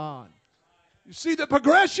child of God. You see the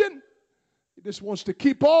progression? He just wants to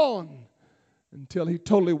keep on until he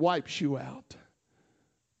totally wipes you out.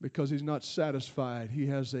 Because he's not satisfied. He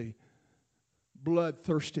has a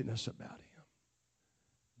bloodthirstiness about him.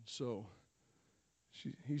 So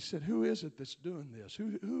he said, who is it that's doing this?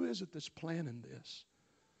 Who is it that's planning this?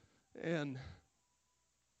 And he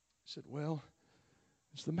said, well,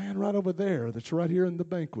 it's the man right over there that's right here in the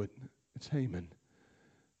banquet. It's Haman.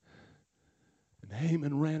 And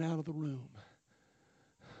Haman ran out of the room.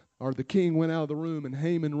 Or the king went out of the room and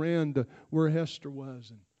Haman ran to where Esther was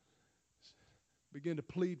and began to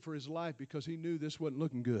plead for his life because he knew this wasn't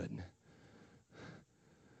looking good.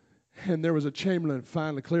 And there was a chamberlain that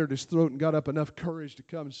finally cleared his throat and got up enough courage to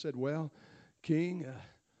come and said, well, King,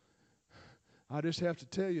 I just have to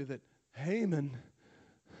tell you that Haman,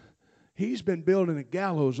 he's been building a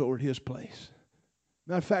gallows over at his place.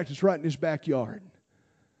 Matter of fact, it's right in his backyard.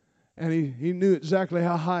 And he knew exactly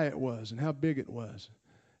how high it was and how big it was.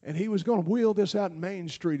 And he was going to wheel this out in Main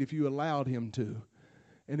Street if you allowed him to.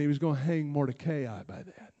 And he was going to hang Mordecai by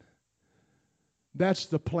that. That's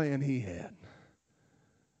the plan he had.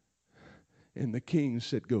 And the king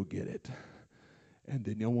said, go get it. And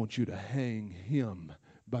then I want you to hang him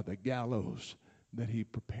by the gallows that he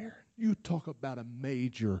prepared. You talk about a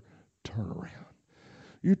major turnaround.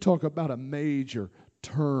 You talk about a major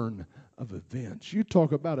turn of events. You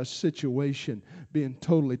talk about a situation being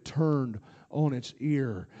totally turned on its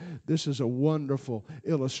ear. This is a wonderful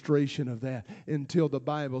illustration of that until the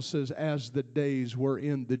Bible says, as the days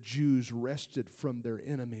wherein the Jews rested from their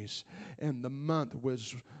enemies, and the month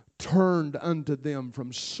was turned unto them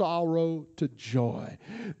from sorrow to joy.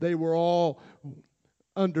 They were all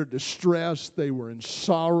under distress. They were in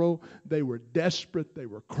sorrow. They were desperate. They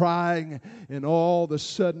were crying. And all of a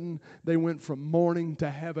sudden, they went from mourning to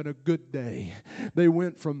having a good day. They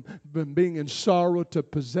went from being in sorrow to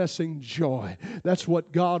possessing joy. That's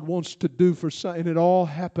what God wants to do for some. And it all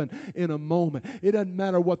happened in a moment. It doesn't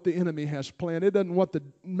matter what the enemy has planned. It doesn't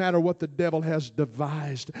matter what the devil has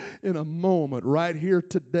devised. In a moment, right here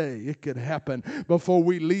today, it could happen before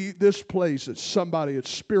we leave this place that somebody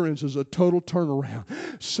experiences a total turnaround.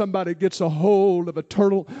 somebody gets a hold of a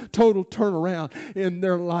total turnaround in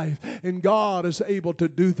their life. And God is able to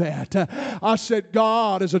do that. I said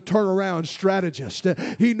God is a turnaround strategist.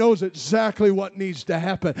 He knows exactly what needs to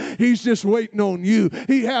happen. He's just waiting on you.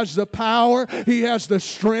 He has the power. He has the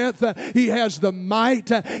strength. He has the might.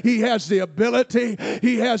 He has the ability.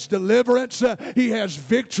 He has deliverance. He has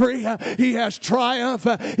victory. He has triumph.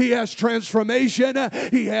 He has transformation.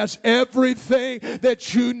 He has everything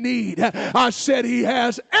that you need. I said He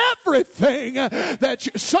has everything that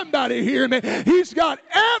you, somebody hear me. He's got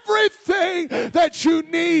everything that you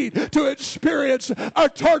need to experience a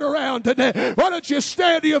turnaround today. Why don't you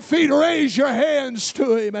stand to your feet, raise your hands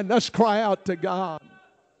to Him, and let's cry out to God.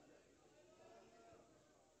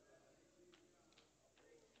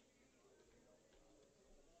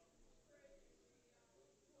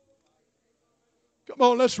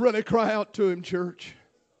 Come on, let's really cry out to Him, church.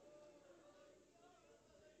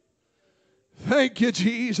 Thank you,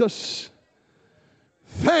 Jesus.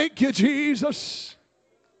 Thank you, Jesus.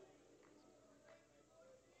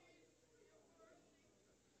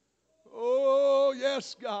 Oh,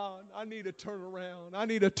 yes, God. I need a turnaround. I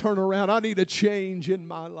need a turnaround. I need a change in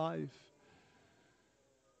my life.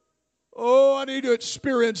 Oh, I need to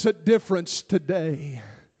experience a difference today.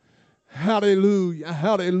 Hallelujah,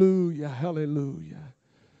 hallelujah, hallelujah.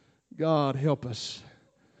 God, help us.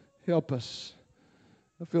 Help us.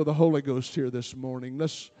 I feel the Holy Ghost here this morning.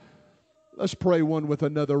 Let's pray one with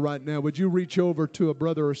another right now. Would you reach over to a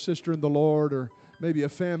brother or sister in the Lord, or maybe a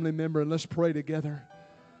family member, and let's pray together.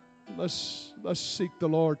 Let's seek the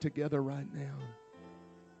Lord together right now.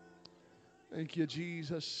 Thank you,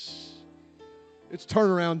 Jesus. It's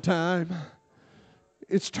turnaround time.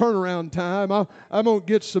 It's turnaround time. I'm going to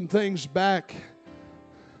get some things back.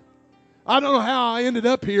 I don't know how I ended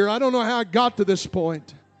up here. I don't know how I got to this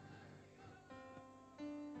point.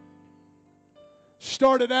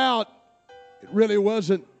 Started out, it really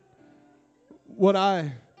wasn't what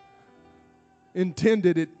I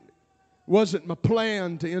intended. It wasn't my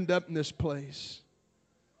plan to end up in this place.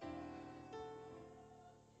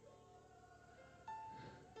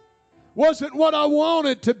 Wasn't what I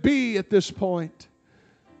wanted to be at this point.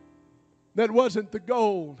 That wasn't the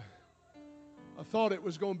goal. I thought it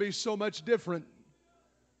was going to be so much different.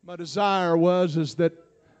 My desire is that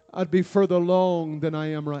I'd be further along than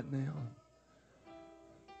I am right now.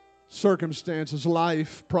 Circumstances,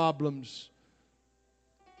 life, problems,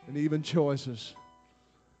 and even choices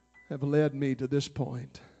have led me to this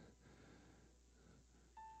point.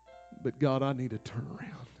 But God, I need a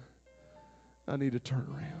turnaround. I need a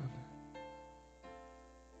turnaround.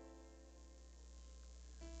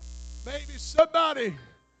 Maybe somebody,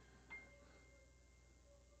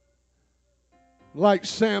 like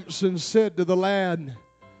Samson said to the lad,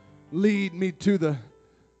 lead me to the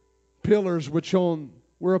pillars which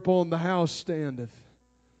whereupon the house standeth.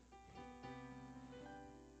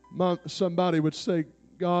 Somebody would say,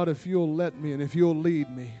 God, if you'll let me and if you'll lead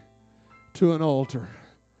me to an altar.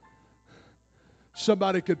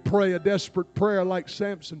 Somebody could pray a desperate prayer like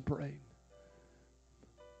Samson prayed.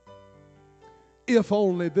 If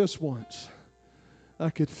only this once I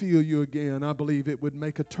could feel you again, I believe it would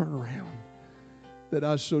make a turnaround that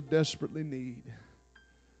I so desperately need.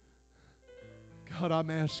 God, I'm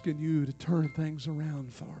asking you to turn things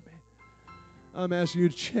around for me. I'm asking you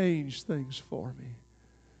to change things for me.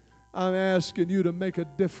 I'm asking you to make a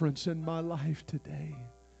difference in my life today.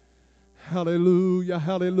 Hallelujah,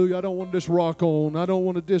 hallelujah. I don't want to just rock on. I don't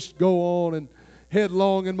want to just go on and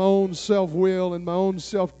headlong in my own self-will and my own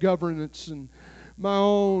self-governance and my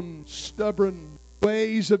own stubborn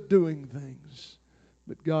ways of doing things.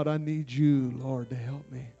 But God, I need you, Lord, to help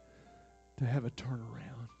me to have a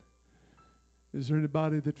turnaround. Is there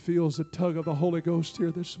anybody that feels the tug of the Holy Ghost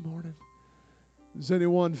here this morning? Does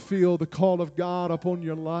anyone feel the call of God upon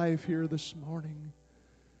your life here this morning?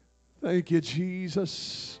 Thank you,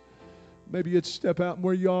 Jesus. Maybe you'd step out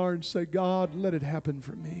where you are and say, God, let it happen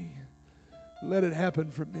for me. Let it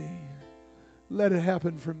happen for me. Let it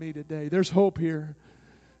happen for me today. There's hope here.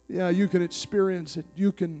 Yeah, you can experience it.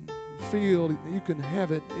 You can feel it. You can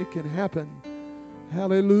have it. It can happen.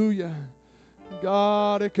 Hallelujah.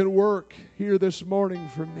 God, it can work here this morning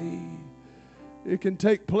for me. It can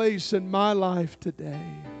take place in my life today.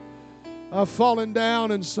 I've fallen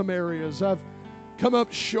down in some areas. I've come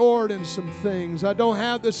up short in some things. I don't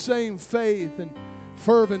have the same faith and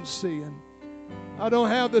fervency, and I don't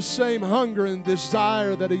have the same hunger and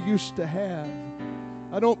desire that I used to have.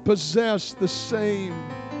 I don't possess the same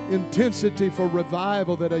intensity for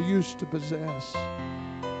revival that I used to possess.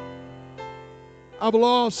 I've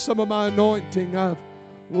lost some of my anointing. I've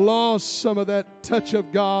lost some of that touch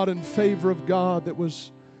of God and favor of God that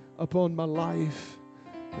was upon my life.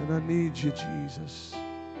 And I need you, Jesus.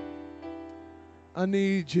 I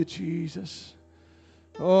need you, Jesus.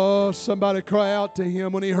 Oh, somebody cry out to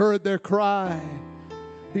Him. When He heard their cry,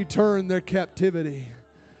 He turned their captivity.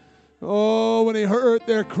 Oh, when He heard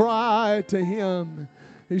their cry to Him,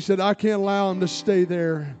 He said, I can't allow them to stay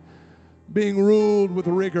there, being ruled with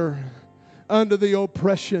rigor, under the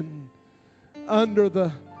oppression, under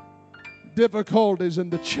the difficulties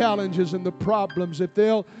and the challenges and the problems. If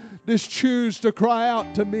they'll just choose to cry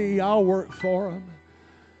out to me, I'll work for them.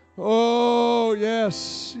 Oh,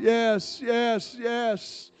 yes, yes, yes,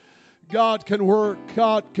 yes. God can work.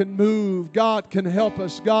 God can move. God can help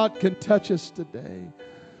us. God can touch us today.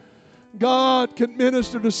 God can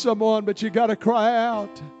minister to someone, but you got to cry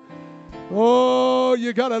out. Oh,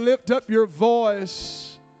 you got to lift up your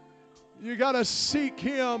voice. You got to seek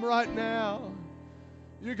Him right now.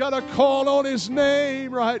 You got to call on His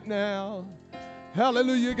name right now.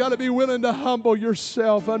 Hallelujah. You got to be willing to humble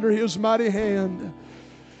yourself under His mighty hand.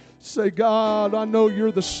 Say, God, I know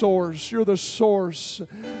You're the source. You're the source.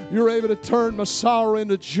 You're able to turn my sorrow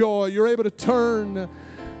into joy. You're able to turn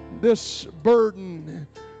this burden,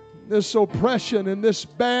 this oppression, and this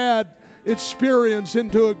bad experience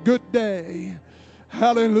into a good day.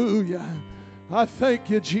 Hallelujah. I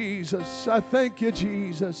thank You, Jesus. I thank You,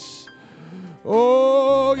 Jesus.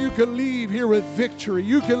 Oh, you can leave here with victory.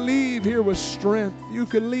 You can leave here with strength. You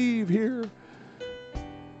can leave here.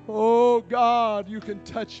 Oh, God, You can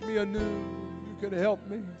touch me anew. You can help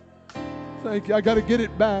me. Thank You. I got to get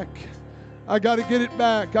it back. I got to get it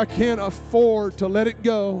back. I can't afford to let it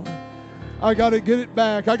go. I got to get it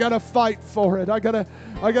back. I got to fight for it. I got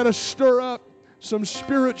to stir up some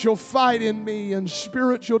spiritual fight in me and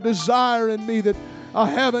spiritual desire in me that I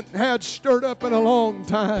haven't had stirred up in a long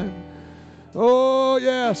time. Oh,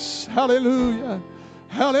 yes. Hallelujah.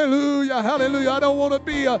 Hallelujah. Hallelujah. I don't want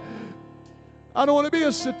to be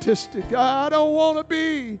a statistic. I don't want to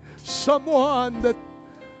be someone that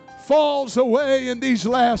falls away in these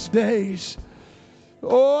last days.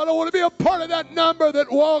 Oh, I don't want to be a part of that number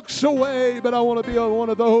that walks away, but I want to be one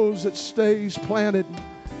of those that stays planted,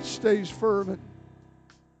 stays fervent.